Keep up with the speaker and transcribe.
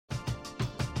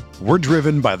We're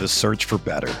driven by the search for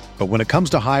better. But when it comes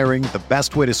to hiring, the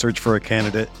best way to search for a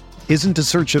candidate isn't to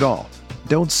search at all.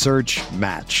 Don't search,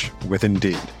 match with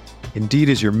Indeed. Indeed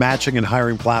is your matching and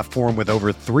hiring platform with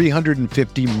over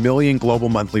 350 million global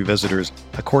monthly visitors,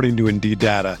 according to Indeed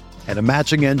data, and a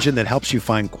matching engine that helps you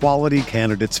find quality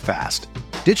candidates fast.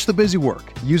 Ditch the busy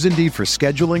work. Use Indeed for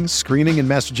scheduling, screening, and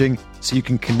messaging so you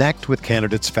can connect with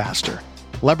candidates faster.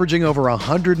 Leveraging over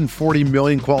 140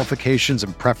 million qualifications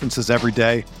and preferences every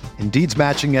day, Indeed's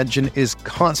matching engine is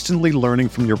constantly learning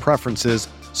from your preferences,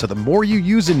 so the more you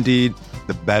use Indeed,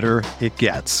 the better it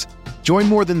gets. Join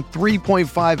more than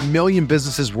 3.5 million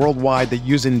businesses worldwide that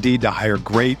use Indeed to hire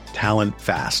great talent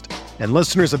fast. And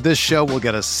listeners of this show will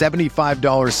get a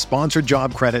 $75 sponsored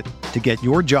job credit to get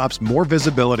your jobs more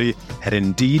visibility at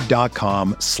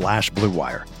Indeed.com/Blue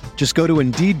Wire. Just go to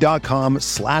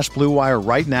Indeed.com/Blue Wire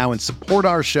right now and support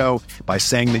our show by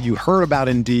saying that you heard about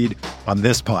Indeed on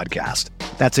this podcast.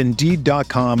 That's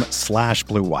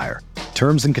Indeed.com/Blue Wire.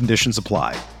 Terms and conditions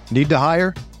apply. Need to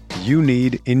hire? You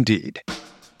need Indeed.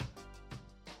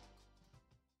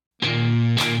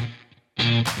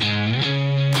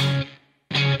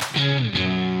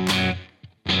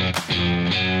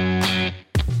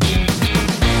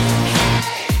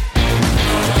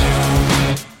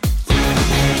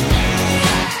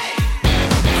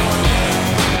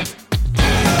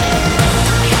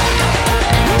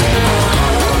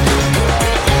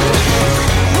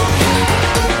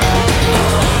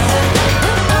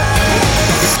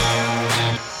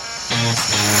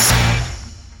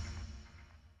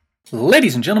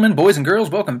 Ladies and gentlemen, boys and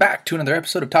girls, welcome back to another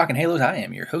episode of Talking Halos. I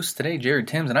am your host today, Jared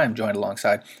Timms, and I am joined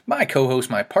alongside my co-host,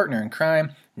 my partner in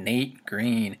crime, Nate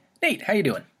Green. Nate, how you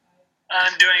doing?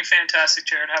 I'm doing fantastic,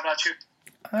 Jared. How about you?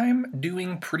 I'm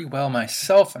doing pretty well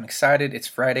myself. I'm excited. It's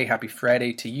Friday. Happy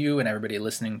Friday to you and everybody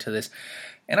listening to this.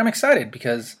 And I'm excited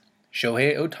because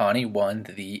Shohei Ohtani won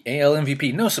the AL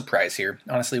MVP. No surprise here.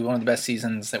 Honestly, one of the best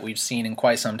seasons that we've seen in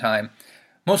quite some time.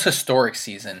 Most historic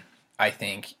season, I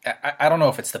think. I don't know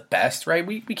if it's the best, right?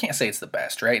 We can't say it's the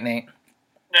best, right, Nate?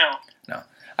 No.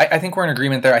 I think we're in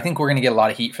agreement there. I think we're going to get a lot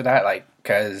of heat for that,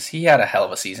 because he had a hell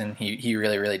of a season. He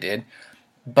really, really did.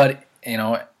 But,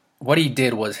 what he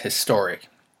did was historic.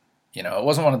 It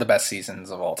wasn't one of the best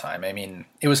seasons of all time. I mean,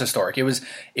 it was historic. It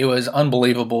was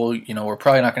unbelievable. We're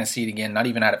probably not going to see it again, not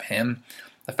even out of him.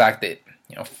 The fact that,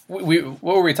 what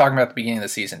were we talking about at the beginning of the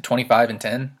season?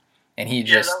 25-10? And he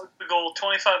just... Yeah, that was the goal.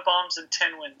 25 bombs and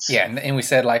 10 wins. Yeah, and we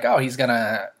said, he's going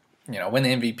to, win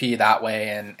the MVP that way,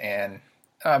 and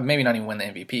maybe not even win the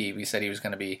MVP. We said he was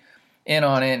going to be in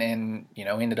on it, and,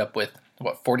 ended up with,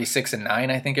 46-9,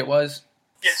 I think it was?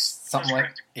 Yes, something like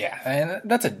that. Yeah, and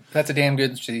that's a damn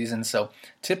good season. So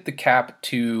tip the cap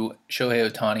to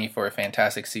Shohei Ohtani for a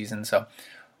fantastic season. So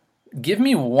give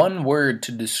me one word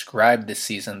to describe this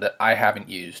season that I haven't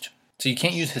used. So you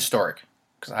can't use historic,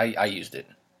 because I used it.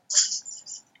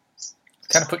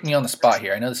 Kind of putting me on the spot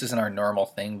here. I know this isn't our normal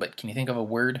thing, but can you think of a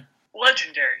word?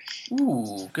 Legendary.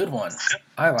 Ooh, good one.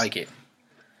 I like it.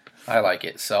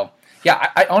 So, yeah,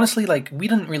 I honestly, we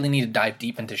didn't really need to dive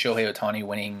deep into Shohei Ohtani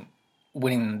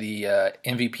winning the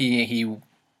MVP. He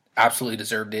absolutely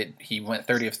deserved it. He went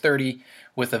 30 of 30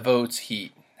 with the votes.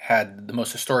 He had the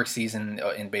most historic season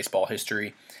in baseball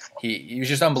history. He was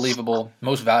just unbelievable.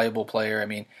 Most valuable player. I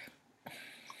mean,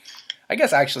 I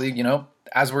guess actually,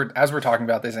 as we're talking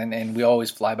about this, and we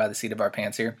always fly by the seat of our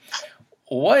pants here,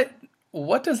 what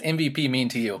does MVP mean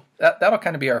to you? That'll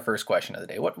kind of be our first question of the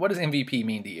day. What does MVP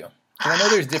mean to you? And I know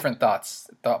there's different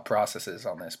thought processes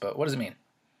on this, but what does it mean?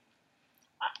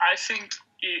 I think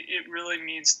it really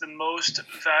means the most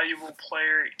valuable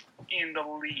player in the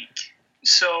league.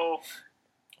 So,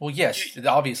 well, yes,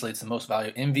 obviously it's the most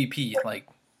valuable MVP.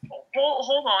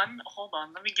 Hold on.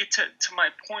 Let me get to my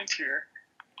point here.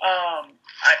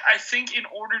 I think in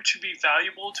order to be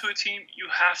valuable to a team, you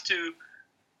have to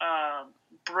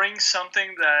bring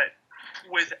something that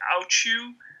without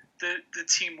you, the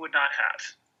team would not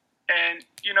have. And,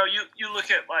 you look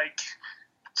at,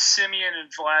 Simeon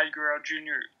and Vlad Guerrero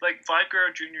Jr. Vlad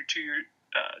Guerrero Jr. to your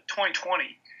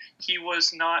 2020, he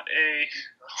was not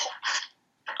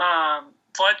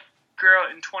Vlad Guerrero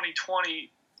in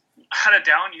 2020 had a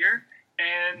down year,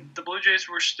 and the Blue Jays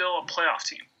were still a playoff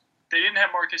team. They didn't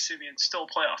have Marcus Simeon, still a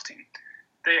playoff team.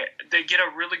 They get a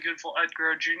really good Vlad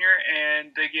Guerrero Jr.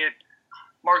 and they get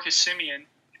Marcus Simeon,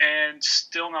 and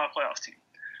still not a playoff team.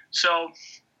 So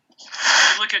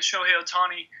you look at Shohei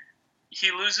Ohtani,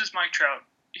 he loses Mike Trout,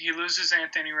 he loses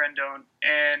Anthony Rendon,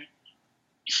 and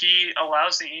he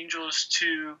allows the Angels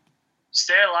to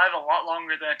stay alive a lot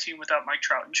longer than a team without Mike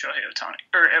Trout and Shohei Ohtani,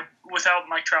 or without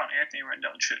Mike Trout and Anthony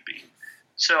Rendon should be.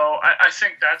 So I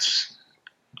think that's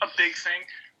a big thing.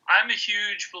 I'm a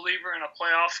huge believer in a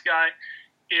playoff guy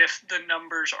if the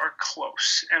numbers are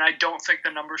close. And I don't think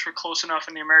the numbers were close enough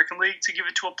in the American League to give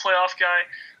it to a playoff guy.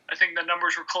 I think the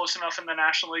numbers were close enough in the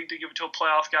National League to give it to a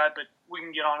playoff guy, but we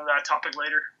can get onto that topic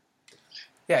later.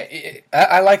 Yeah,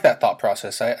 I like that thought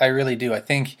process. I really do. I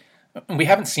think we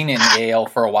haven't seen it in the AL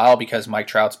for a while because Mike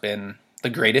Trout's been the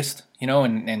greatest,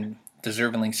 and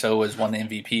deservingly so, has won the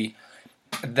MVP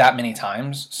that many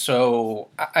times. So,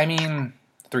 I mean,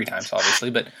 3 times, obviously,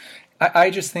 but I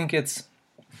just think it's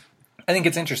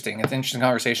interesting. It's an interesting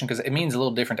conversation because it means a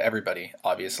little different to everybody,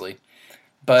 obviously.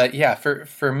 But yeah,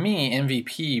 for me,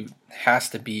 MVP has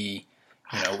to be,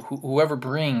 whoever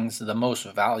brings the most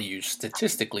value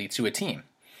statistically to a team.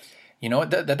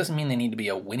 That doesn't mean they need to be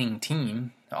a winning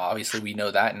team. Obviously, we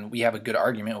know that, and we have a good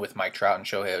argument with Mike Trout and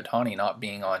Shohei Ohtani not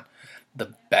being on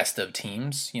the best of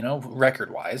teams,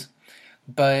 record-wise.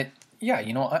 But yeah,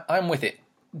 I'm with it.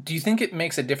 Do you think it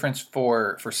makes a difference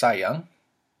for Cy Young,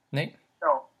 Nate?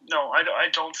 No, I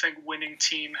don't think winning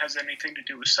team has anything to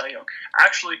do with Cy Young.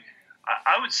 Actually,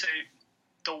 I would say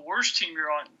the worse team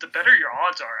you're on, the better your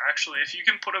odds are, actually. If you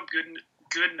can put up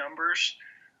good numbers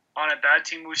on a bad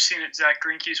team, we've seen it. Zach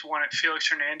Greinke's won it. Felix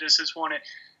Hernandez has won it.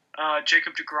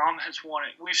 Jacob deGrom has won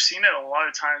it. We've seen it a lot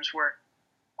of times where,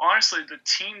 honestly, the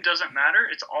team doesn't matter.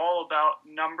 It's all about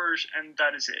numbers, and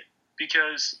that is it.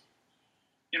 Because,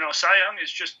 Cy Young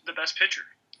is just the best pitcher.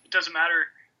 It doesn't matter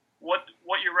what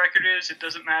your record is. It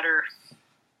doesn't matter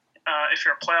if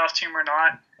you're a playoff team or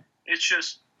not. It's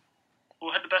just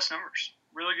who had the best numbers.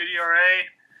 Really good ERA,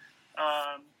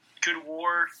 good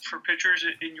WAR for pitchers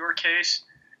in your case,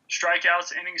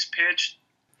 strikeouts, innings pitched.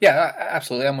 Yeah,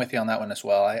 absolutely. I'm with you on that one as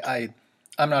well.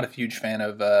 I'm not a huge fan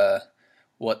of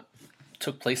what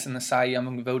took place in the Cy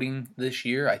Young voting this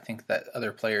year. I think that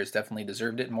other players definitely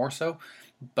deserved it more so.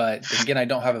 But again, I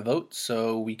don't have a vote,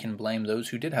 so we can blame those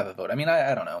who did have a vote. I mean,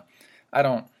 I don't know. I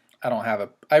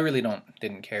really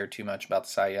didn't care too much about the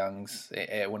Cy Youngs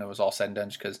when it was all said and done,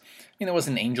 because there was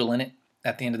an angel in it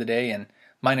at the end of the day, and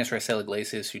minus Raisel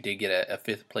Iglesias, who did get a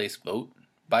 5th place vote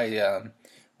by the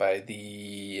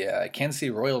Kansas City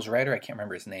Royals writer. I can't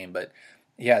remember his name, but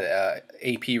yeah,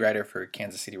 AP writer for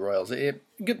Kansas City Royals.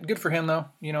 Good for him though,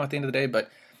 at the end of the day.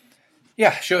 But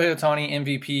yeah, Shohei Ohtani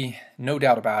MVP, no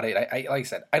doubt about it. I like I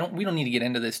said, we don't need to get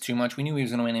into this too much. We knew he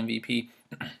was going to win MVP.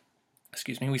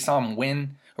 Excuse me. We saw him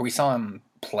win, or we saw him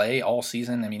play all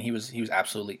season. I mean, he was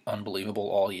absolutely unbelievable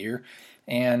all year.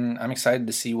 And I'm excited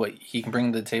to see what he can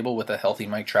bring to the table with a healthy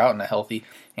Mike Trout and a healthy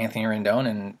Anthony Rendon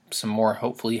and some more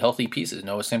hopefully healthy pieces,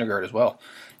 Noah Syndergaard as well.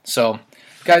 So,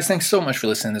 guys, thanks so much for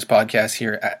listening to this podcast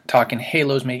here at Talking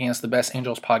Halos, making us the best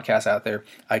Angels podcast out there.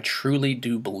 I truly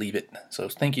do believe it. So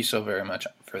thank you so very much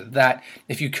for that.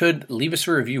 If you could, leave us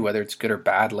a review, whether it's good or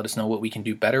bad. Let us know what we can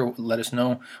do better. Let us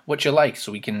know what you like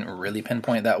so we can really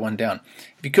pinpoint that one down.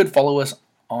 If you could, follow us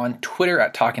on Twitter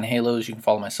at Talking Halos. You can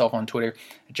follow myself on Twitter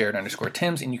at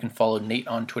Jared_Tims, and you can follow Nate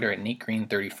on Twitter at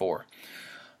NateGreen34.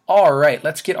 All right,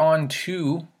 let's get on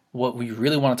to what we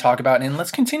really want to talk about, and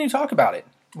let's continue to talk about it.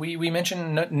 We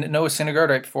mentioned Noah Syndergaard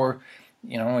right before,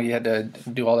 we had to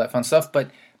do all that fun stuff,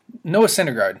 but Noah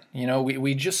Syndergaard,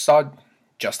 we just saw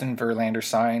Justin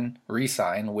Verlander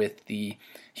re-sign with the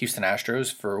Houston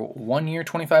Astros for 1 year,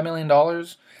 $25 million.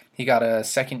 He got a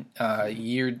second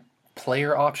year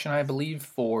player option, I believe,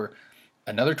 for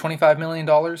another $25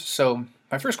 million. So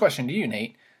my first question to you,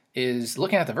 Nate, is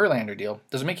looking at the Verlander deal,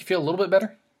 does it make you feel a little bit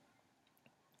better?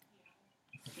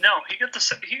 No, he got the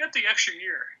extra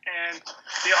year, and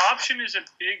the option is a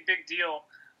big deal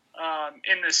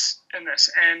in this.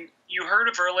 And you heard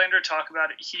of Verlander talk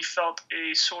about it. He felt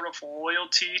a sort of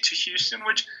loyalty to Houston,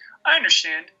 which I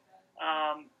understand.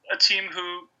 A team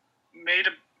who made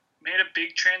a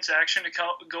big transaction to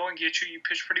go and get you. You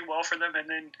pitched pretty well for them, and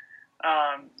then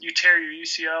you tear your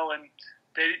UCL, and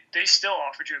they still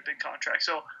offered you a big contract.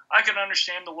 So I can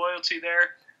understand the loyalty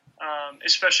there,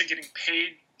 especially getting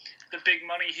paid the big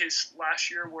money his last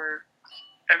year where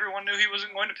everyone knew he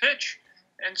wasn't going to pitch.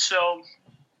 And so,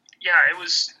 yeah,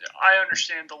 I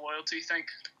understand the loyalty thing.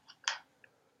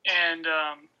 And,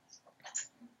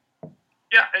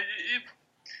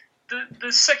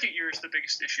 the second year is the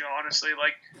biggest issue, honestly.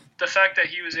 Like, the fact that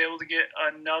he was able to get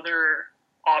another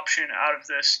option out of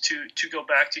this to go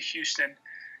back to Houston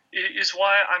is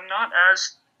why I'm not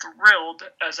as thrilled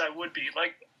as I would be.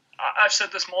 Like, I've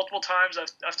said this multiple times.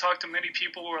 I've talked to many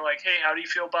people who are like, hey, how do you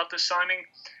feel about this signing?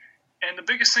 And the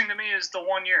biggest thing to me is the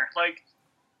 1 year. Like,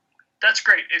 that's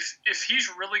great. If he's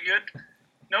really good,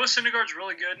 Noah Syndergaard's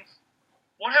really good,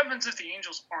 what happens if the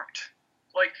Angels aren't?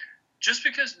 Like, just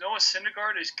because Noah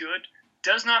Syndergaard is good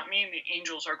does not mean the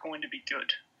Angels are going to be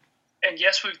good. And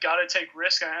yes, we've got to take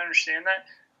risks. I understand that,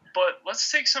 but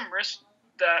let's take some risks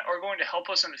that are going to help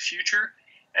us in the future,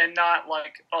 and not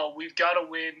like, oh, we've got to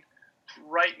win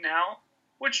right now.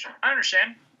 Which I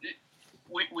understand.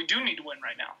 We do need to win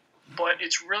right now, but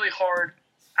it's really hard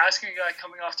asking a guy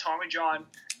coming off Tommy John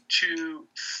who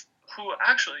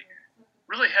actually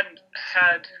really hadn't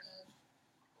had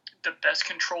the best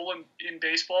control in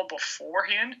baseball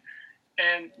beforehand,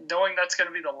 and knowing that's going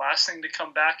to be the last thing to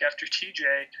come back after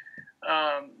TJ,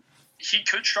 he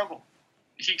could struggle.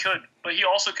 He could, but he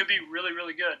also could be really,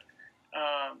 really good.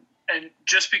 And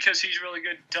just because he's really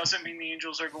good doesn't mean the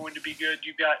Angels are going to be good.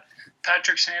 You've got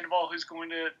Patrick Sandoval, who's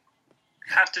going to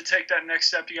have to take that next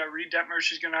step. You got Reed Detmers,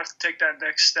 who's going to have to take that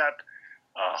next step.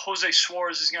 Jose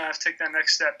Suarez is going to have to take that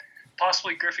next step.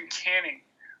 Possibly Griffin Canning.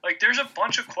 Like, there's a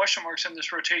bunch of question marks in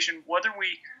this rotation. Whether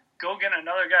we go get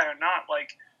another guy or not,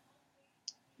 like,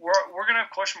 we're going to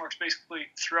have question marks basically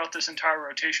throughout this entire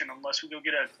rotation unless we go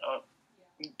get a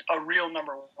real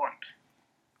number one.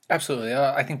 Absolutely.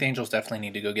 I think the Angels definitely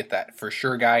need to go get that for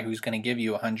sure guy who's going to give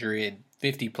you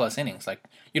 150-plus innings. Like,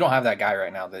 you don't have that guy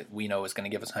right now that we know is going to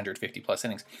give us 150-plus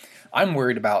innings. I'm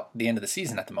worried about the end of the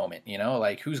season at the moment,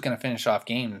 like who's going to finish off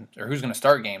games or who's going to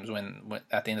start games when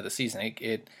at the end of the season.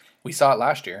 We saw it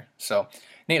last year. So,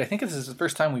 Nate, I think this is the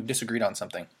first time we've disagreed on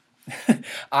something.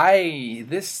 The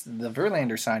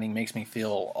Verlander signing makes me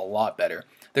feel a lot better.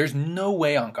 There's no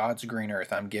way on God's green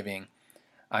earth I'm giving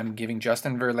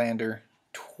Justin Verlander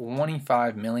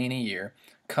 $25 million a year,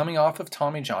 coming off of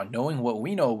Tommy John, knowing what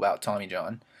we know about Tommy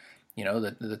John,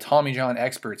 the Tommy John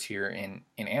experts here in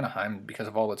Anaheim because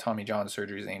of all the Tommy John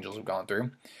surgeries the Angels have gone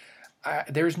through.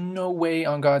 There's no way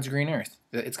on God's green earth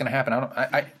that it's going to happen.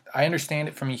 I understand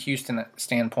it from a Houston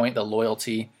standpoint, the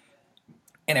loyalty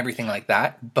and everything like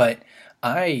that, but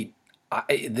the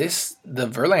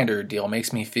Verlander deal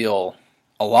makes me feel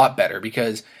a lot better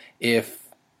because if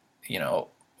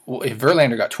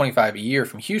Verlander got 25 a year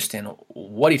from Houston,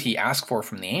 what did he ask for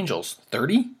from the Angels?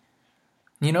 30?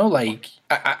 That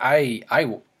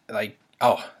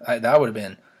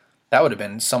would have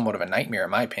been somewhat of a nightmare in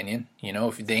my opinion.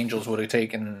 If the Angels would have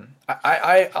taken,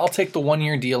 I'll take the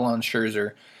 1-year deal on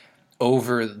Scherzer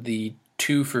over the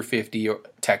 2 for $50,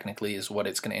 technically is what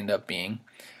it's going to end up being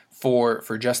for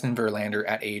Justin Verlander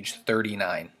at age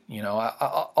 39.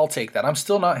 I'll take that. I'm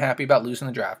still not happy about losing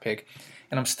the draft pick.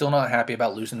 And I'm still not happy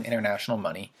about losing international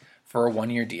money for a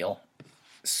 1-year deal.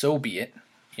 So be it.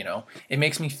 It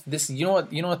makes me this. You know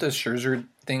what the Scherzer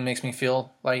thing makes me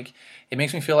feel like? It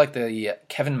makes me feel like the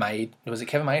Kevin Maed. Was it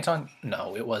Kevin Maetan?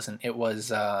 No, it wasn't. It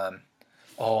was I'm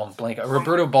blank.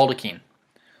 Roberto Baldacchini.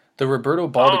 The Roberto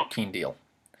Baldacchini deal.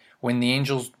 When the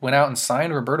Angels went out and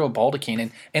signed Roberto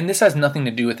Baldacchini, and this has nothing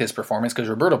to do with his performance because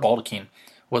Roberto Baldacchini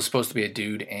was supposed to be a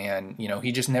dude, and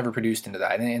he just never produced into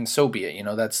that, and so be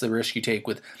it. That's the risk you take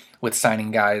with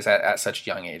signing guys at such a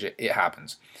young age. It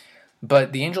happens.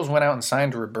 But the Angels went out and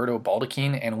signed Roberto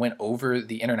Baldacchini and went over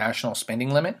the international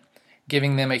spending limit,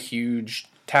 giving them a huge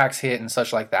tax hit and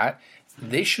such like that.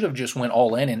 They should have just went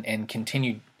all in and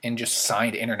continued and just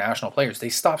signed international players. They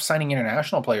stopped signing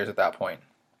international players at that point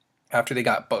after they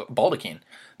got Baldacchini.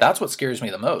 That's what scares me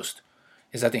the most,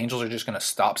 is that the Angels are just going to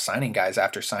stop signing guys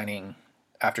after signing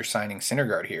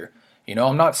Syndergaard here.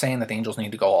 I'm not saying that the Angels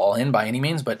need to go all in by any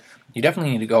means, but you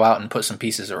definitely need to go out and put some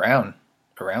pieces around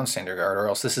Syndergaard, or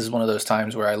else this is one of those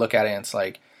times where I look at it and it's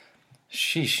like,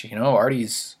 sheesh,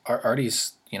 Artie's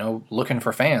looking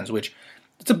for fans, which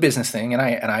it's a business thing, and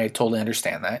I totally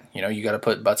understand that. You got to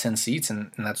put butts in seats,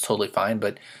 and that's totally fine.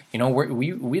 But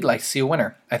we'd like to see a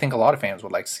winner. I think a lot of fans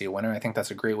would like to see a winner. I think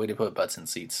that's a great way to put butts in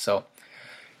seats. So.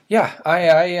 Yeah,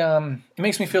 it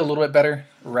makes me feel a little bit better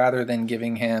rather than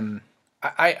giving him.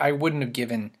 I wouldn't have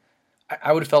given.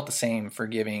 I would have felt the same for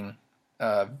giving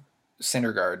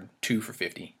Syndergaard 2 for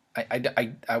 $50.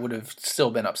 I would have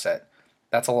still been upset.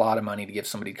 That's a lot of money to give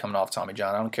somebody coming off Tommy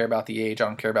John. I don't care about the age. I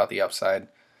don't care about the upside.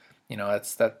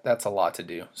 That's a lot to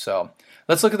do. So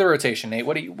let's look at the rotation, Nate.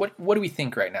 What do we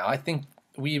think right now? I think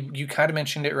you kind of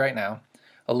mentioned it right now.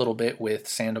 A little bit with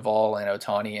Sandoval and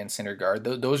Ohtani and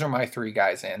Syndergaard. Those are my 3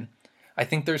 guys in. I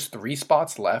think there's 3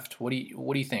 spots left. What do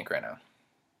you think right now?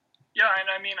 Yeah, and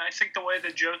I think the way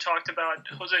that Joe talked about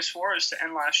Jose Suarez to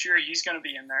end last year, he's going to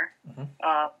be in there,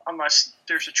 unless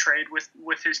there's a trade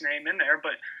with his name in there.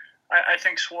 But I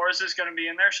think Suarez is going to be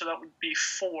in there, so that would be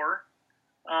 4.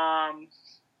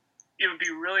 It would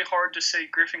be really hard to say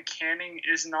Griffin Canning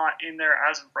is not in there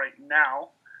as of right now,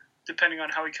 depending on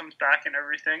how he comes back and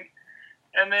everything.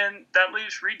 And then that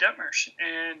leaves Reed Detmers.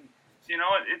 And,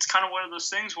 it's kind of one of those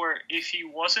things where if he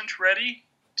wasn't ready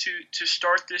to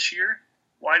start this year,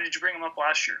 why did you bring him up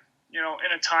last year?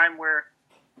 In a time where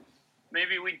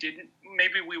maybe we didn't.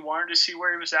 Maybe we wanted to see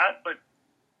where he was at, but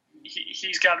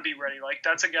he's got to be ready. Like,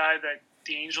 that's a guy that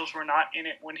the Angels were not in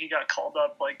it when he got called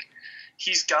up. Like,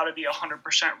 he's got to be 100%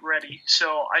 ready.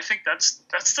 So I think that's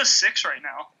the 6 right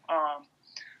now.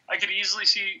 I could easily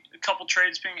see a couple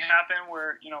trades being happen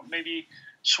where, maybe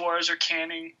Suarez or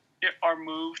Canning are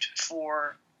moved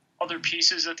for other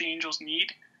pieces that the Angels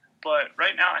need. But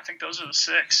right now, I think those are the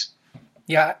 6.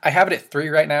 Yeah, I have it at 3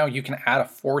 right now. You can add a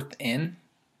 4th in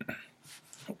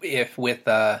if with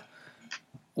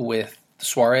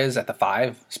Suarez at the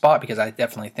 5 spot, because I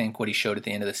definitely think what he showed at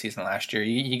the end of the season last year,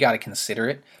 you got to consider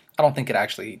it. I don't think it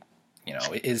actually,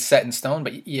 is set in stone,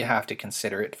 but you have to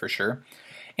consider it for sure.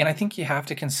 And I think you have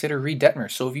to consider Reed Detmer.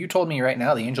 So if you told me right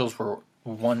now the Angels were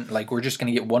we're just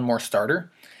going to get one more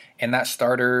starter, and that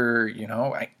starter,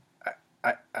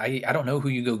 I don't know who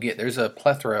you go get. There's a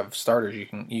plethora of starters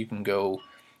you can go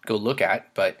look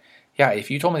at, but yeah,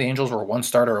 if you told me the Angels were one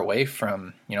starter away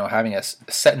from having a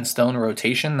set in stone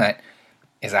rotation that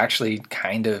is actually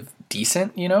kind of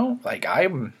decent,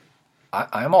 I'm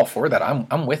all for that.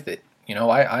 I'm with it.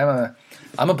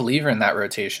 I'm a believer in that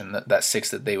rotation, that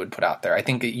 6 that they would put out there. I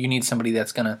think that you need somebody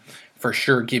that's gonna for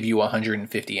sure give you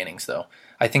 150 innings, though.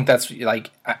 I think that's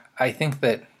I think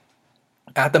that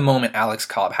at the moment Alex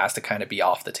Cobb has to kind of be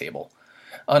off the table.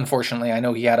 Unfortunately, I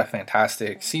know he had a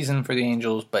fantastic season for the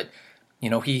Angels, but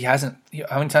he hasn't.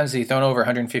 How many times has he thrown over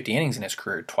 150 innings in his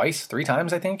career? Twice, 3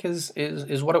 times, I think is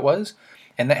what it was.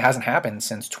 And that hasn't happened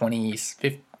since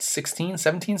 2016,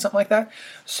 17, something like that.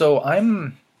 So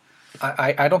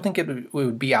I don't think it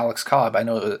would be Alex Cobb. I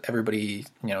know everybody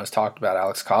has talked about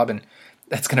Alex Cobb, and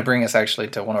that's going to bring us actually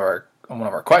to one of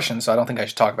our questions. So I don't think I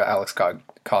should talk about Alex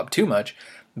Cobb too much.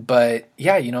 But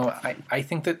yeah, I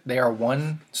think that they are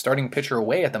one starting pitcher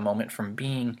away at the moment from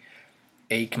being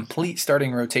a complete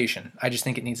starting rotation. I just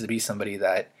think it needs to be somebody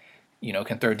that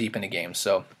can throw deep into games.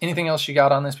 So anything else you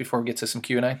got on this before we get to some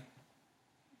Q&A?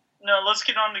 No, let's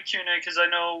get on to Q&A because I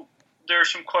know there are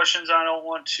some questions. I don't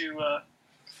want to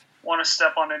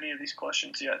step on any of these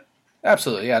questions yet.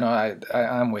 Absolutely, yeah, no,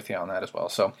 I'm with you on that as well.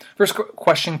 So first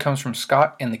question comes from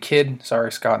Scott and the Kid.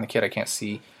 Sorry, Scott and the Kid, I can't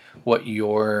see what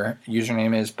your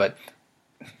username is, but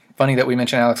funny that we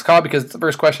mentioned Alex Cobb because it's the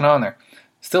first question on there.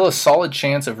 Still a solid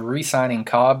chance of re-signing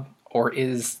Cobb, or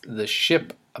is the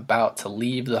ship about to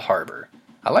leave the harbor?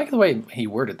 I like the way he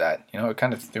worded that. It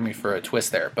kind of threw me for a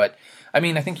twist there. But, I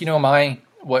mean, I think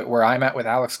where I'm at with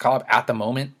Alex Cobb at the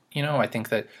moment, I think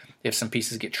that if some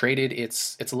pieces get traded,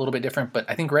 it's a little bit different. But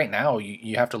I think right now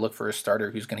you have to look for a starter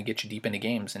who's going to get you deep into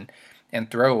games and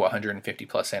throw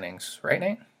 150-plus innings. Right,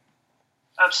 Nate?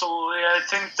 Absolutely. I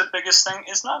think the biggest thing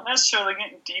is not necessarily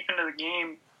getting deep into the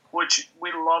game, which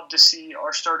we love to see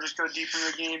our starters go deep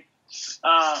into the game,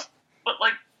 but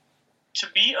to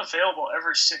be available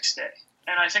every 6th day.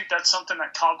 And I think that's something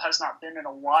that Cobb has not been in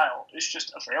a while, is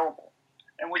just available.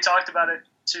 And we talked about it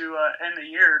to end the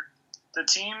year. The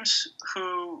teams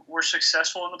who were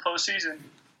successful in the postseason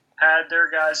had their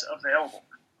guys available.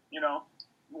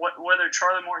 Whether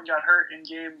Charlie Morton got hurt in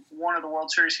Game 1 of the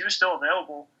World Series, he was still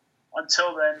available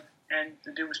until then, and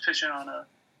the dude was pitching on a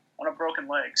broken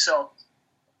leg. So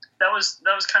that was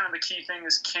kind of the key thing,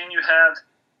 is can you have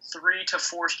 3 to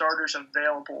 4 starters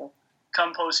available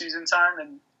come postseason time?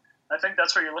 And I think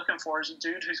that's what you're looking for, is a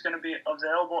dude who's going to be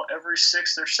available every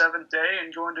 6th or 7th day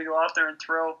and going to go out there and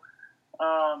throw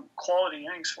quality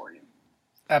innings for you.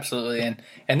 Absolutely,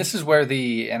 and this is where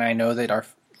and I know that our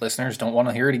listeners don't want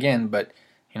to hear it again, but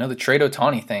the Trade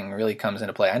Ohtani thing really comes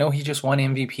into play. I know he just won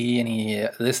MVP and he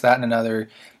this, that, and another,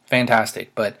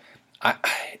 fantastic, but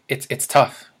it's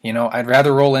tough. I'd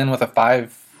rather roll in with a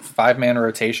five-man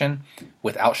rotation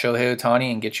without Shohei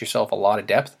Ohtani and get yourself a lot of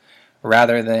depth,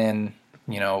 rather than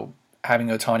having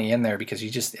Ohtani in there, because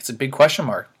it's a big question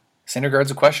mark.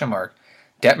 Syndergaard's a question mark.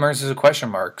 Detmers is a question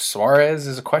mark. Suarez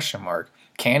is a question mark.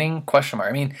 Canning, question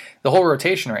mark. I mean, the whole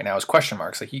rotation right now is question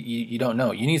marks. Like you don't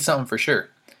know. You need something for sure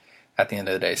at the end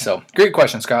of the day. So great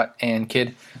question, Scott and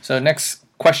Kid. So next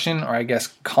question, or I guess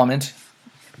comment,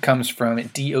 comes from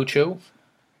DOcho831.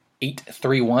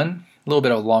 A little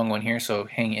bit of a long one here, so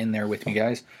hang in there with me,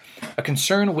 guys. A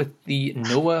concern with the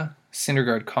Noah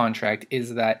Syndergaard contract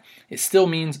is that it still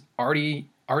means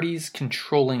Artie's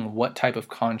controlling what type of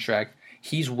contract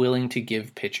he's willing to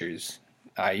give pitchers,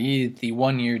 i.e. the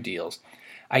 1-year deals.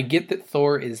 I get that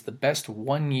Thor is the best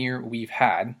 1 year we've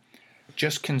had,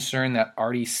 just concerned that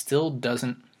Artie still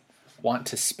doesn't want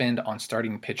to spend on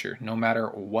starting pitcher, no matter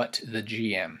what the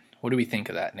GM. What do we think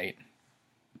of that, Nate?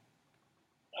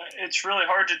 It's really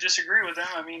hard to disagree with him.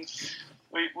 I mean,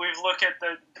 we've looked at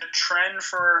the trend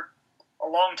for a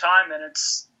long time, and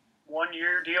it's 1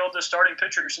 year deal to starting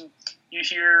pitchers. And you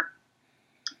hear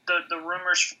the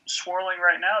rumors swirling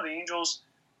right now, the Angels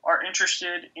are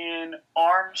interested in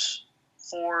arms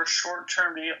for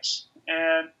short-term deals.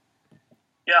 And,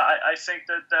 yeah, I think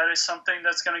that is something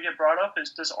that's going to get brought up,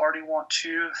 is does Artie want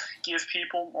to give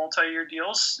people multi-year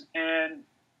deals? And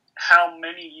how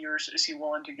many years is he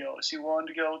willing to go? Is he willing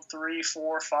to go 3,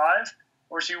 4, 5?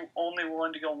 Or is he only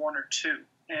willing to go 1 or 2?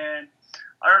 And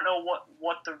I don't know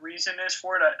what the reason is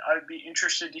for it. I'd be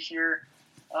interested to hear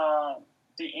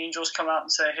the Angels come out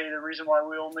and say, hey, the reason why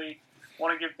we only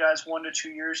want to give guys 1 to 2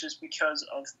 years is because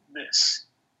of this.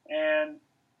 And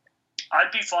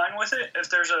I'd be fine with it if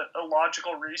there's a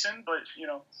logical reason, but,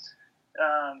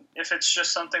 if it's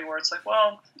just something where it's like,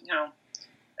 well,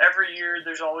 every year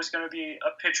there's always going to be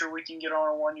a pitcher we can get on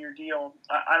a 1-year deal,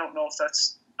 I don't know if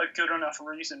that's a good enough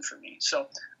reason for me. So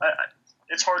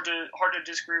it's hard to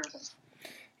disagree with him.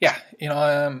 Yeah,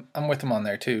 I'm with him on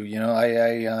there too.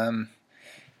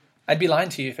 I'd be lying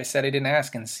to you if I said I didn't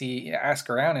ask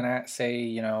around and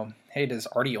say, hey, does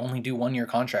Artie only do 1-year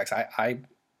contracts? I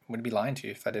would be lying to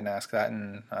you if I didn't ask that.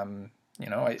 And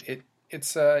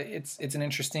it's an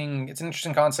interesting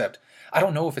concept. I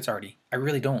don't know if it's Artie. I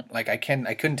really don't. Like I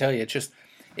couldn't tell you. It's just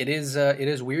it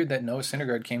is weird that Noah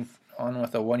Syndergaard came on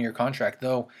with a 1-year contract.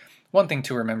 Though one thing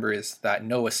to remember is that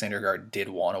Noah Syndergaard did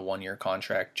want a 1-year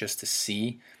contract just to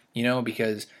see.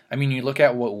 Because you look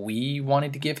at what we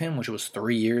wanted to give him, which was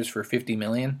 3 years for $50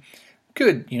 million.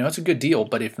 Good, it's a good deal.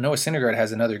 But if Noah Syndergaard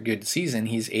has another good season,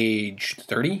 he's age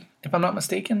 30, if I'm not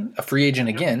mistaken, a free agent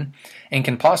again, and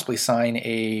can possibly sign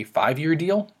a 5-year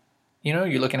deal.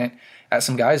 You're looking at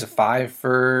some guys, a 5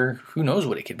 for who knows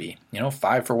what it could be.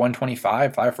 5 for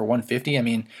 125, 5 for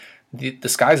 150. The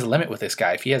sky's the limit with this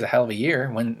guy. If he has a hell of a year,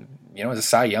 when as a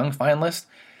Cy Young finalist.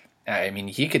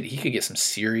 He could get some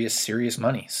serious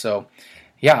money. So,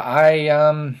 yeah,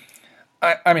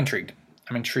 I'm intrigued.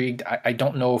 I'm intrigued. I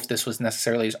don't know if this was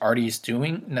necessarily Artie's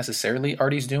doing,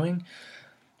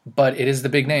 but it is the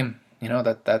big name.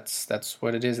 That's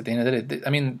what it is at the end of the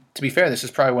day. To be fair, this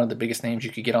is probably one of the biggest names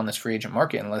you could get on this free agent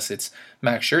market, unless it's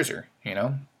Max Scherzer.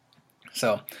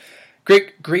 So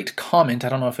great comment. I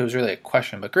don't know if it was really a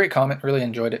question, but great comment. Really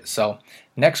enjoyed it. So,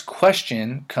 next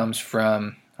question comes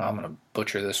from. I'm going to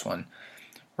butcher this one.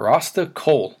 Rasta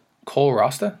Cole. Cole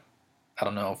Rasta? I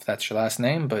don't know if that's your last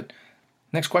name, but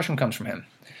next question comes from him.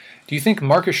 Do you think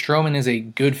Marcus Stroman is a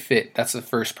good fit? That's the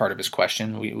first part of his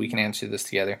question. We can answer this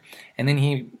together. And then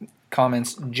he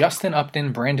comments, Justin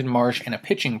Upton, Brandon Marsh, and a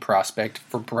pitching prospect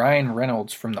for Brian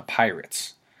Reynolds from the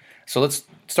Pirates. So let's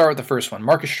start with the first one.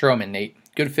 Marcus Stroman, Nate.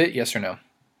 Good fit, yes or no?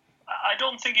 I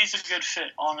don't think he's a good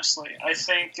fit, honestly. I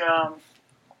think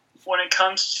when it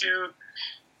comes to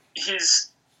his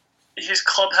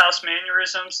clubhouse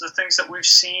mannerisms, the things that we've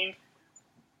seen,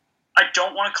 I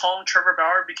don't want to call him Trevor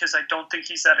Bauer because I don't think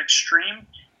he's that extreme,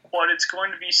 but it's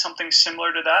going to be something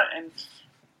similar to that, and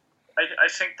I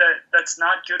think that's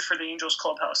not good for the Angels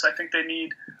clubhouse. I think they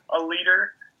need a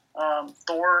leader.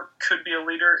 Thor could be a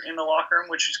leader in the locker room,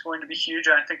 which is going to be huge,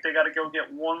 and I think they got to go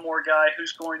get one more guy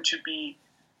who's going to be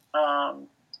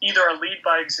either a lead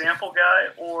by example guy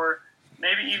or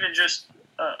maybe even just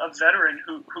a veteran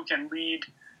who can lead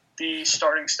the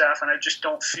starting staff, and I just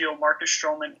don't feel Marcus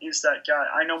Stroman is that guy.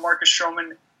 I know Marcus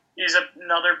Stroman is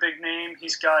another big name.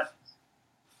 He's got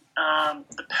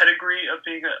the pedigree of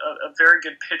being a very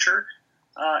good pitcher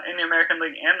in the American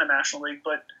League and the National League,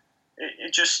 but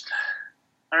it just,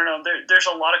 I don't know, there's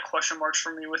a lot of question marks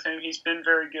for me with him. He's been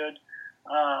very good.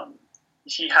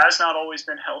 He has not always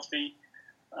been healthy,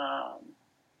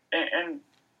 and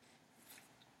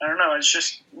I don't know, it's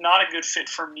just not a good fit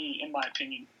for me, in my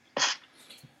opinion.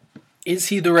 Is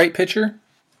he the right pitcher?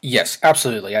 Yes,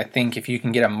 absolutely. I think if you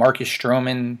can get a Marcus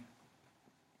Stroman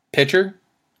pitcher,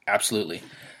 absolutely.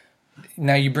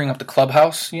 Now you bring up the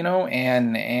clubhouse,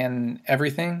 and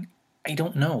everything. I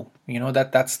don't know.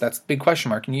 That's a big question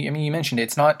mark. And you mentioned it.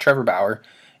 It's not Trevor Bauer.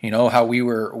 How we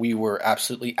were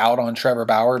absolutely out on Trevor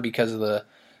Bauer because of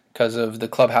the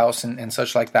clubhouse and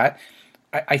such like that.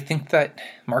 I think that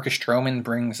Marcus Stroman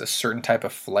brings a certain type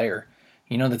of flair,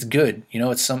 that's good.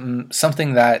 It's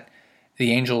something that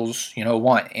the Angels,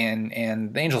 want.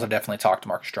 And the Angels have definitely talked to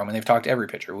Marcus Stroman. They've talked to every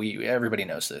pitcher. Everybody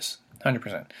knows this,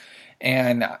 100%.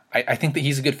 And I think that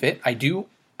he's a good fit. I do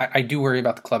worry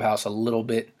about the clubhouse a little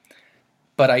bit,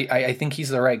 but I think he's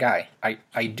the right guy.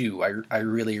 I do. I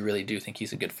really, really do think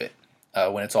he's a good fit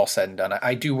when it's all said and done.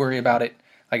 I do worry about it.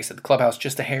 Like I said, the clubhouse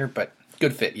just a hair, but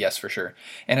good fit, yes, for sure.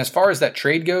 And as far as that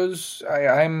trade goes,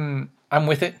 I'm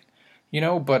with it,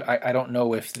 but I don't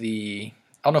know if the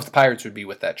Pirates would be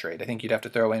with that trade. I think you'd have to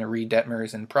throw in a Reed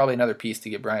Detmers and probably another piece to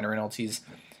get Brian Reynolds. He's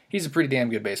a pretty damn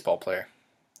good baseball player,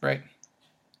 right?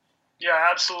 Yeah,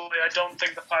 absolutely. I don't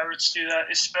think the Pirates do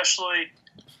that, especially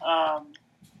part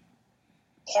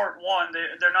one.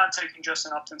 They're not taking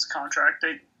Justin Upton's contract.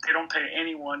 They don't pay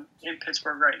anyone in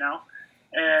Pittsburgh right now.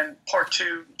 And part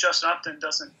two, Justin Upton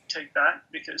doesn't take that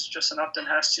because Justin Upton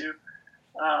has to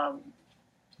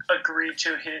agree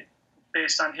to hit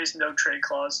based on his no trade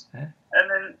clause. Yeah. And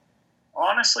then,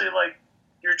 honestly, like,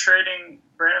 you're trading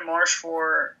Brandon Marsh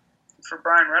for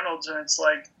Brian Reynolds, and it's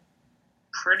like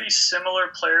pretty similar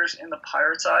players in the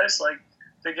Pirates' eyes. Like,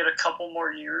 they get a couple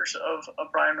more years of a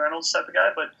Brian Reynolds type of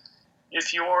guy, but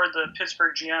if you're the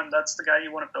Pittsburgh GM, that's the guy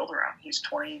you want to build around. He's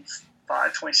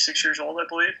 25, 26 years old, I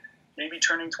believe, maybe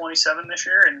turning 27 this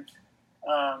year. And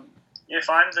if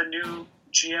I'm the new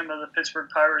GM of the Pittsburgh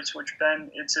Pirates, which Ben,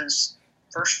 it's his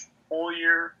first full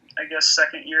year, I guess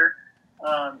second year,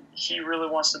 he really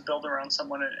wants to build around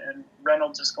someone, and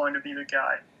Reynolds is going to be the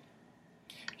guy.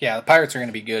 Yeah, the Pirates are going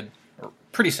to be good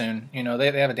pretty soon. You know,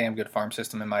 they have a damn good farm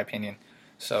system, in my opinion.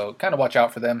 So kind of watch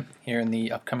out for them here in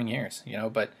the upcoming years, you know.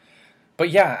 But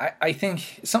yeah, I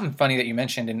think something funny that you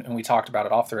mentioned, and we talked about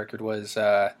it off the record, was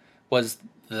the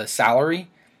salary.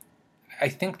 I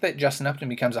think that Justin Upton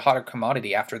becomes a hotter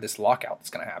commodity after this lockout that's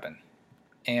going to happen.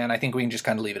 And I think we can just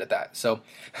kind of leave it at that. So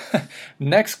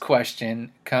next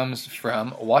question comes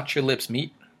from Watch Your Lips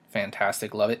Meet.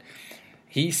 Fantastic, love it.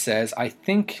 He says, I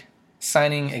think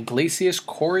signing Iglesias,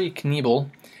 Corey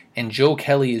Knebel, and Joe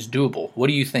Kelly is doable. What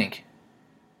do you think?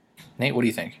 Nate, what do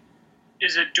you think?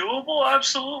 Is it doable?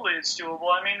 Absolutely, it's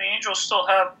doable. I mean, the Angels still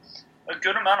have a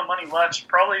good amount of money left,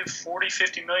 probably 40,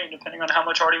 50 million, depending on how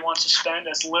much Artie wants to spend,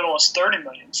 as little as 30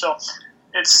 million. So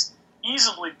it's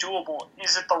easily doable.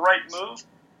 Is it the right move?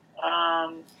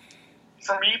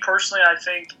 For me personally, I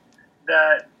think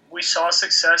that we saw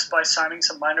success by signing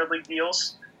some minor league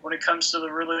deals when it comes to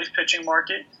the relief pitching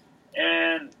market,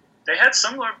 and they had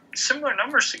similar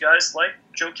numbers to guys like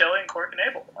Joe Kelly and Corey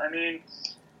Knebel. I mean,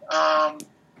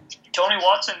 Tony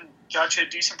Watson got you a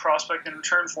decent prospect in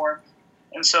return for him,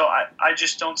 and so I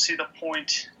just don't see the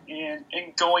point in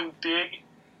going big,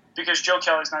 because Joe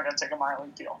Kelly's not going to take a minor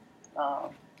league deal,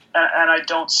 and I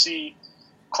don't see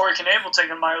Corey Knebel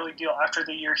taking a minor league deal after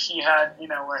the year he had in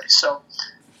LA. So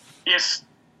if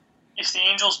the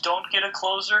Angels don't get a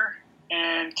closer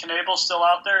and Knebel's still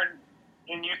out there,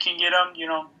 and you can get him,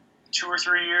 2 or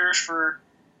 3 years for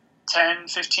 10,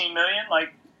 15 million,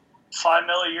 like $5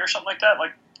 million a year, something like that,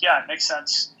 like, yeah, it makes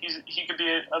sense. He could be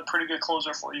a pretty good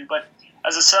closer for you. But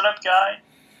as a setup guy,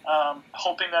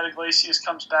 hoping that Iglesias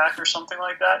comes back or something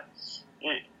like that,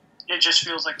 it just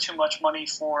feels like too much money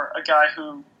for a guy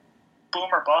who boom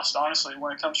or bust, honestly,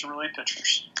 when it comes to relief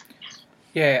pitchers.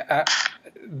 Yeah,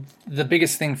 the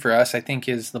biggest thing for us, I think,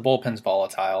 is the bullpen's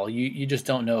volatile. You just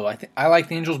don't know. I like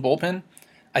the Angels bullpen.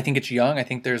 I think it's young. I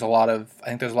think there's a lot of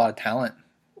talent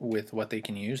with what they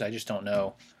can use. I just don't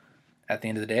know. At the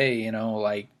end of the day,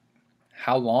 like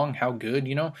how long, how good.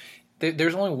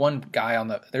 There's only one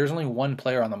there's only one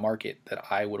player on the market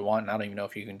that I would want, and I don't even know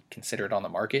if you can consider it on the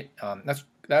market. That's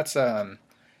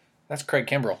Craig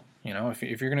Kimbrell.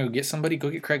 If you're gonna get somebody, go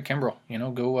get Craig Kimbrell.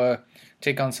 Go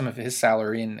take on some of his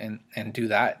salary and do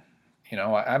that.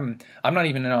 I'm not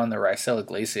even in on the Raisel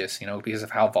Iglesias, because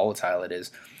of how volatile it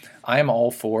is. I am all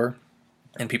for,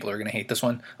 and people are gonna hate this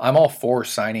one, I'm all for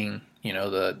signing,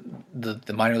 the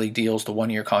minor league deals, the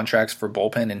 1-year contracts for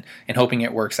bullpen, and hoping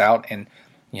it works out. And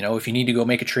if you need to go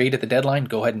make a trade at the deadline,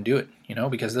 go ahead and do it.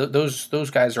 Because those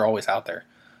guys are always out there,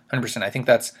 100%. I think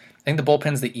the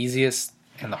bullpen's the easiest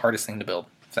and the hardest thing to build,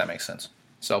 if that makes sense.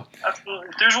 So absolutely.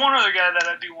 There's one other guy that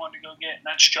I do want to go get, and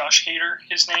that's Josh Hader.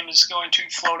 His name is going to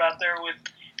float out there with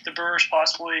the Brewers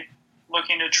possibly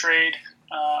looking to trade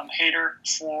Hader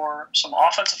for some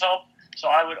offensive help. So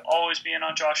I would always be in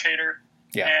on Josh Hader.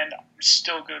 Yeah. And I'm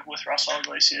still good with Raisel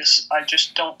Iglesias. I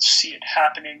just don't see it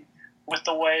happening with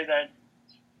the way that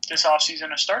this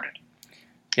offseason has started.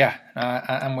 Yeah,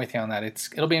 I'm with you on that.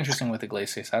 It'll be interesting with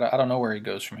Iglesias. I don't know where he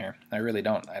goes from here. I really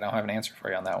don't. I don't have an answer for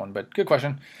you on that one, but good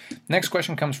question. Next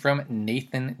question comes from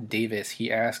Nathan Davis.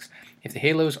 He asks, if the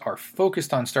Halos are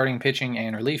focused on starting pitching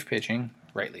and relief pitching,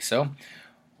 rightly so,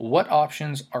 what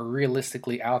options are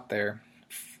realistically out there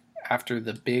after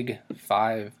the big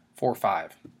 4-5?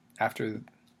 After the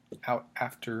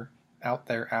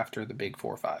big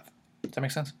 4-5. Does that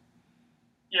make sense?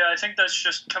 Yeah, I think that's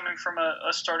just coming from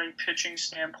a starting pitching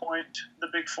standpoint. The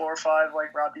big 4 or 5,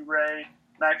 like Robbie Ray,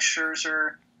 Max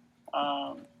Scherzer.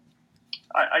 I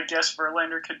guess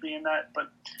Verlander could be in that,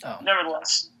 but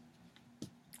nevertheless.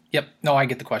 Yep. No, I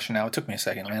get the question now. It took me a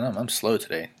second, man. I'm slow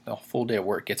today. The full day of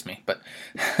work gets me, but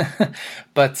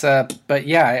but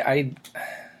yeah, I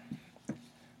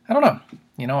don't know.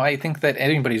 I think that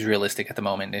anybody's realistic at the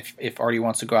moment if Artie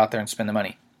wants to go out there and spend the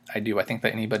money. I do. I think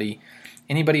that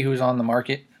anybody who's on the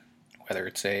market, whether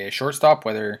it's a shortstop,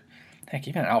 heck,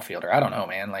 even an outfielder, I don't know,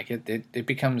 man. Like it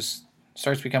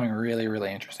starts becoming really,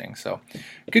 really interesting. So,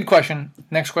 good question.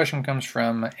 Next question comes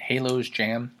from Halo's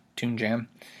Jam, Toon Jam.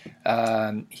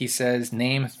 He says,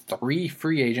 name 3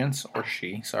 free agents, or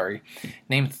she, sorry.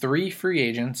 Name 3 free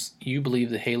agents you believe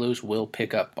the Halos will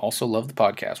pick up. Also love the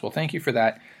podcast. Well, thank you for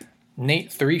that.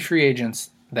 Nate, 3 free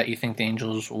agents that you think the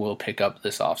Angels will pick up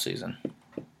this offseason.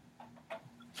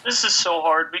 This is so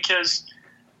hard because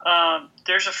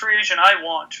there's a free agent I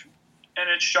want, and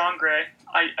it's John Gray.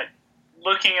 I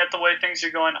looking at the way things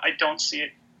are going, I don't see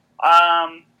it.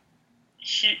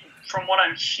 From what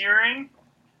I'm hearing,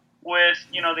 with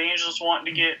the Angels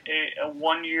wanting to get a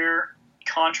 1-year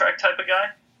contract type of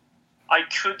guy, I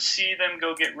could see them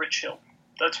go get Rich Hill.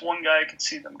 That's one guy I could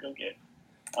see them go get.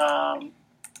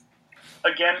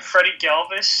 Again, Freddie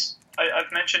Galvis,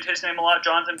 I've mentioned his name a lot.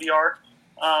 Jonathan VR.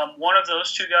 One of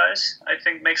those 2 guys I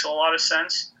think makes a lot of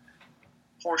sense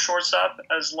for shortstop,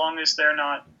 as long as they're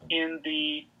not in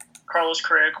the Carlos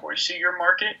Correa, Corey Seager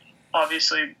market.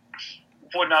 Obviously,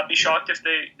 would not be shocked if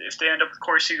they end up with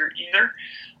Corey Seager either.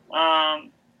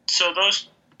 So those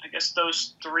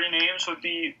 3 names would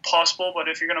be possible, but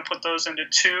if you're going to put those into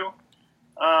 2,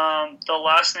 the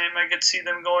last name I could see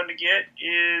them going to get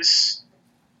is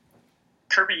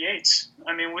Kirby Yates.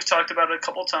 I mean, we've talked about it a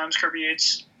couple times. Kirby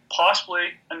Yates, possibly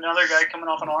another guy coming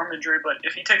off an arm injury, but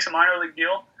if he takes a minor league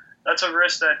deal, that's a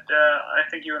risk that I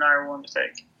think you and I are willing to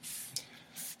take.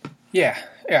 Yeah,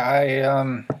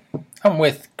 I'm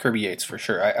with Kirby Yates for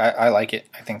sure. I like it.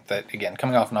 I think that, again,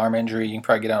 coming off an arm injury, you can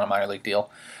probably get on a minor league deal.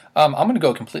 I'm going to go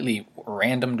a completely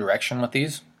random direction with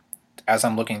these as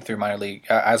I'm looking through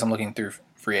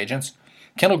free agents.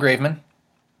 Kendall Graveman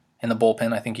in the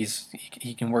bullpen. I think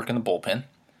he can work in the bullpen.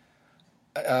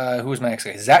 Who was my next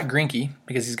guy? Zach Greinke,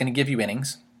 because he's going to give you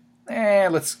innings.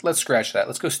 Let's scratch that.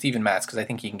 Let's go Steven Matz, because I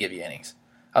think he can give you innings.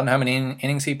 I don't know how many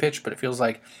innings he pitched, but it feels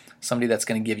like somebody that's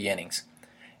going to give you innings.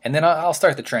 And then I'll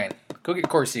start the train. Go get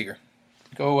Corey Seager.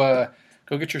 Go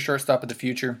get your shortstop of the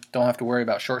future. Don't have to worry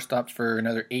about shortstops for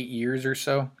another 8 years or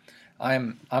so.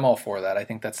 I'm all for that. I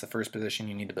think that's the first position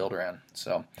you need to build around.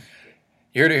 So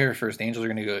you heard it here first. The Angels are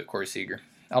going to go get Corey Seager.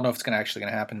 I don't know if it's actually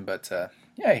going to happen, but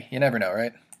yeah, you never know,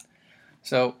 right?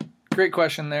 So great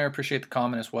question there. Appreciate the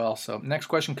comment as well. So next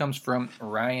question comes from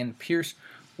Ryan Pierce.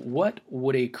 What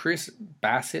would a Chris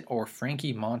Bassitt or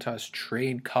Frankie Montas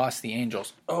trade cost the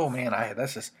Angels? Oh man,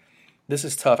 this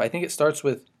is tough. I think it starts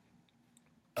with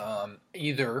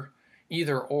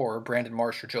either or Brandon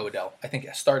Marsh or Joe Adell. I think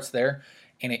it starts there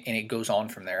and it goes on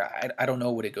from there. I don't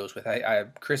know what it goes with.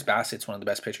 Chris Bassitt's one of the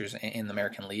best pitchers in the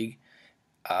American League,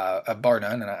 bar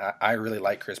none, and I really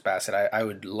like Chris Bassitt. I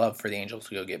would love for the Angels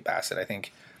to go get Bassitt. I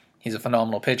think he's a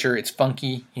phenomenal pitcher. It's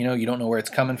funky, you don't know where it's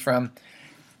coming from.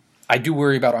 I do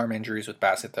worry about arm injuries with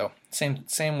Bassitt, though.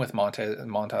 Same with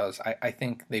Montas. I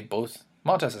think they both...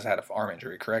 Montas has had an arm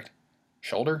injury, correct?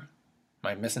 Shoulder?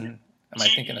 Am I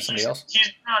thinking of somebody else?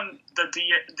 He's on the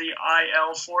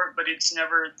IL for it, but it's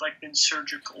never been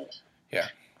surgical. Yeah.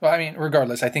 Well, I mean,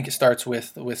 regardless, I think it starts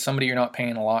with somebody you're not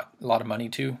paying a lot of money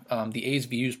to. The A's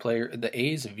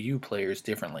view players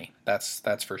differently.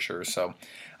 That's for sure. So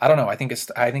I don't know. I think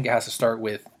it has to start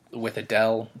with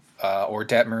Adell or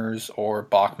Detmers or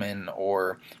Bachman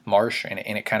or Marsh, and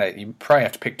it kind of, you probably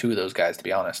have to pick 2 of those guys, to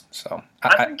be honest. So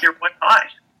I think you're way high.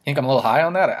 You think I'm a little high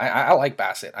on that? I like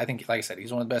Bassitt. I think, like I said,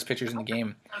 he's one of the best pitchers in the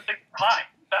game. I think high.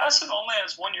 Bassitt only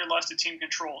has 1 year left of team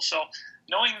control. So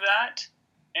knowing that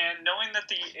and knowing that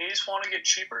the A's want to get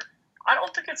cheaper, I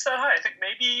don't think it's that high. I think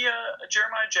maybe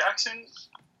Jeremiah Jackson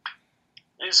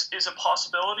is a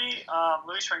possibility.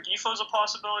 Luis Rengifo is a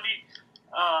possibility.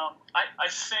 I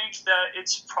think that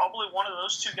it's probably one of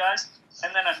those 2 guys,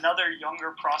 and then another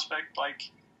younger prospect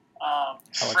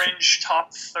fringe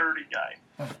top 30 guy.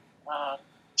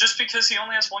 Just because he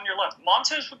only has 1 year left.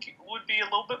 Montes would be a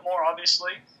little bit more,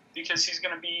 obviously, because he's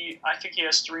going to be, I think he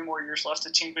has 3 more years left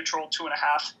of team control,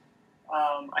 2.5.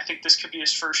 I think this could be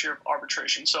his first year of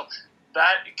arbitration. So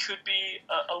that could be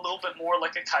a little bit more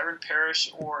like a Kyron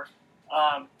Parrish or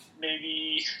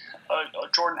maybe a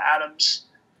Jordan Adams,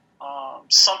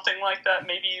 something like that.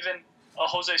 Maybe even a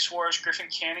Jose Suarez, Griffin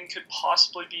Canning could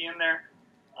possibly be in there.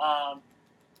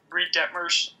 Reed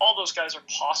Detmers, all those guys are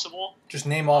possible. Just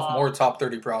name off more top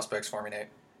 30 prospects for me, Nate.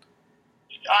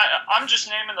 I'm just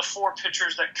naming the 4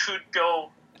 pitchers that could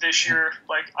go this year.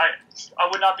 I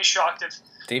would not be shocked if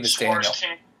Davis Suarez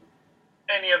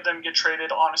any of them get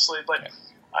traded, honestly. But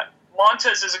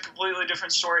Montes is a completely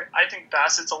different story. I think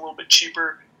Bassett's a little bit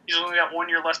cheaper He's only got 1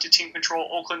 year left to team control.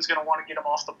 Oakland's going to want to get him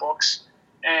off the books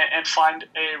and find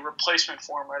a replacement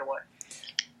for him right away.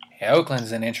 Yeah,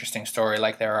 Oakland's an interesting story,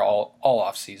 like they are all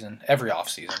offseason, every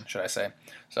offseason, should I say.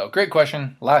 So, great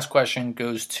question. Last question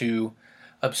goes to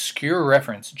obscure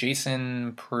reference,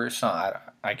 Jason Person.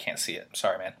 I can't see it.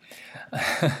 Sorry, man.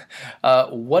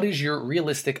 What is your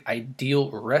realistic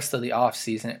ideal rest of the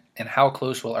offseason, and how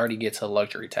close will Artie get to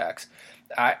luxury tax?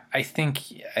 I think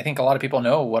a lot of people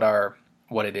know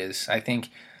what it is. I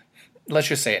think, let's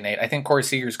just say it, Nate. I think Corey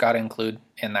Seager's got to include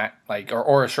in that, like,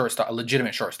 or a shortstop, a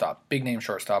legitimate shortstop, big name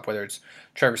shortstop, whether it's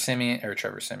Trevor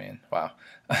Siemian. Wow,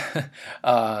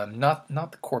 not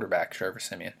the quarterback, Trevor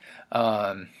Siemian.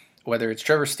 Whether it's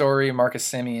Trevor Story, Marcus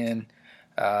Semien,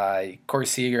 Corey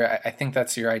Seager, I think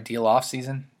that's your ideal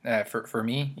offseason. For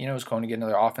me, is going to get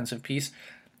another offensive piece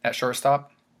at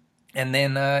shortstop. And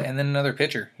then another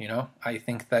pitcher, I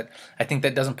think that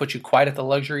doesn't put you quite at the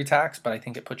luxury tax, but I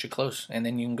think it puts you close. And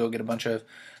then you can go get a bunch of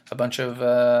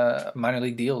minor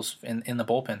league deals in the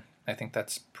bullpen. I think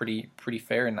that's pretty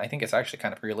fair, and I think it's actually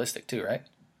kind of realistic too, right?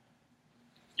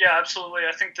 Yeah, absolutely.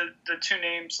 I think the two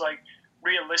names, like,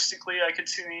 realistically, I could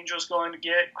see the Angels going to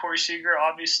get Corey Seager,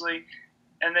 obviously,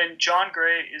 and then John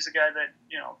Gray is a guy that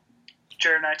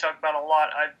Jared and I talk about a lot.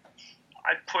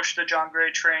 I push the John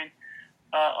Gray train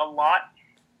a lot,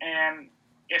 and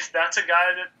if that's a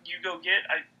guy that you go get,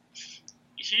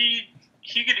 he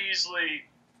could easily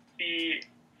be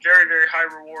very, very high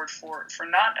reward for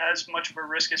not as much of a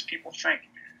risk as people think.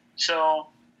 So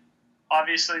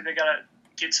obviously they got to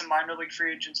get some minor league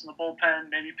free agents in the bullpen,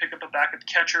 maybe pick up a backup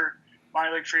catcher,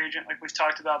 minor league free agent like we've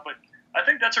talked about. But I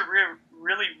think that's a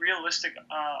really realistic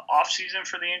offseason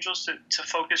for the Angels to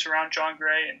focus around John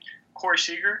Gray and Corey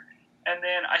Seager. And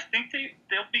then I think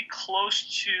they'll be close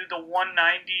to the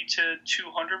 190 to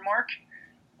 200 mark.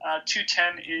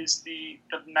 210 is the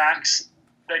max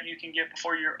that you can get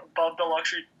before you're above the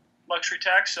luxury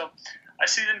tax. So I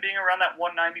see them being around that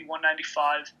 190,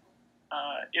 195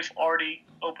 if Artie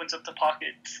opens up the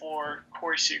pocket for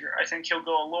Corey Seager. I think he'll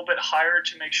go a little bit higher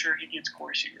to make sure he gets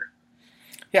Corey Seager.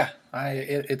 Yeah,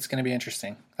 it's going to be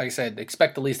interesting. Like I said,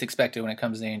 expect the least expected when it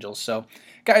comes to the Angels. So,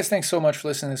 guys, thanks so much for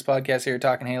listening to this podcast here,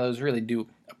 Talking Halos. Really do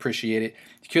appreciate it.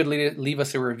 If you could leave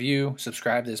us a review,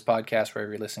 subscribe to this podcast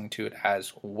wherever you're listening to it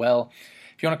as well.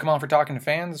 If you want to come on for Talking to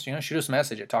Fans, shoot us a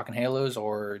message at Talking Halos,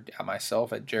 or at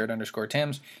myself at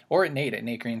Jared_Tims, or at Nate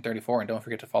Green34. And don't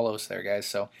forget to follow us there, guys.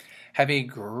 So have a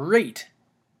great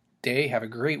day, have a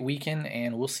great weekend,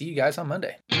 and we'll see you guys on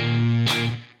Monday.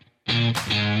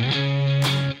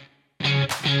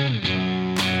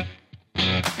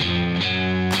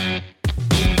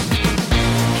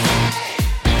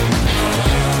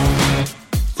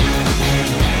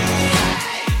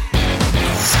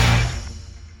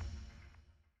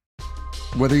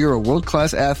 Whether you're a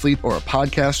world-class athlete or a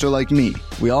podcaster like me,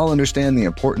 we all understand the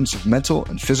importance of mental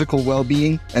and physical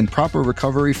well-being and proper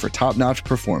recovery for top-notch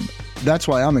performance. That's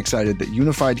why I'm excited that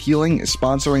Unified Healing is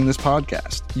sponsoring this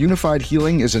podcast. Unified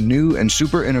Healing is a new and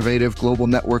super innovative global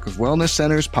network of wellness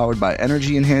centers powered by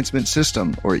Energy Enhancement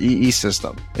System, or EE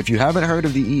System. If you haven't heard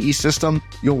of the EE System,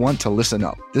 you'll want to listen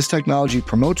up. This technology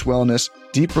promotes wellness,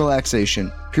 deep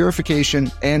relaxation,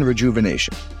 purification, and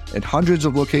rejuvenation. In hundreds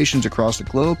of locations across the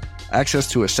globe, access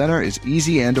to a center is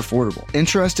easy and affordable.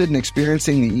 Interested in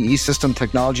experiencing the EE System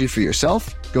technology for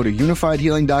yourself? Go to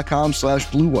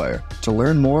unifiedhealing.com/bluewire to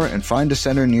learn more and find a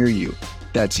center near you.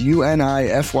 That's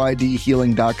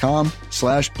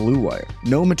unifydhealing.com/bluewire.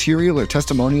 No material or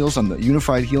testimonials on the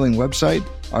Unified Healing website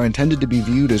are intended to be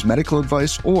viewed as medical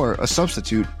advice or a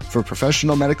substitute for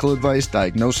professional medical advice,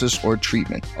 diagnosis, or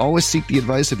treatment. Always seek the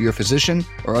advice of your physician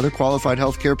or other qualified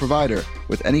healthcare provider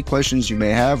with any questions you may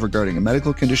have regarding a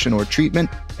medical condition or treatment,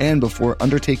 and before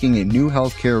undertaking a new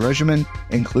healthcare regimen,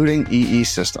 including EE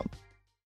System.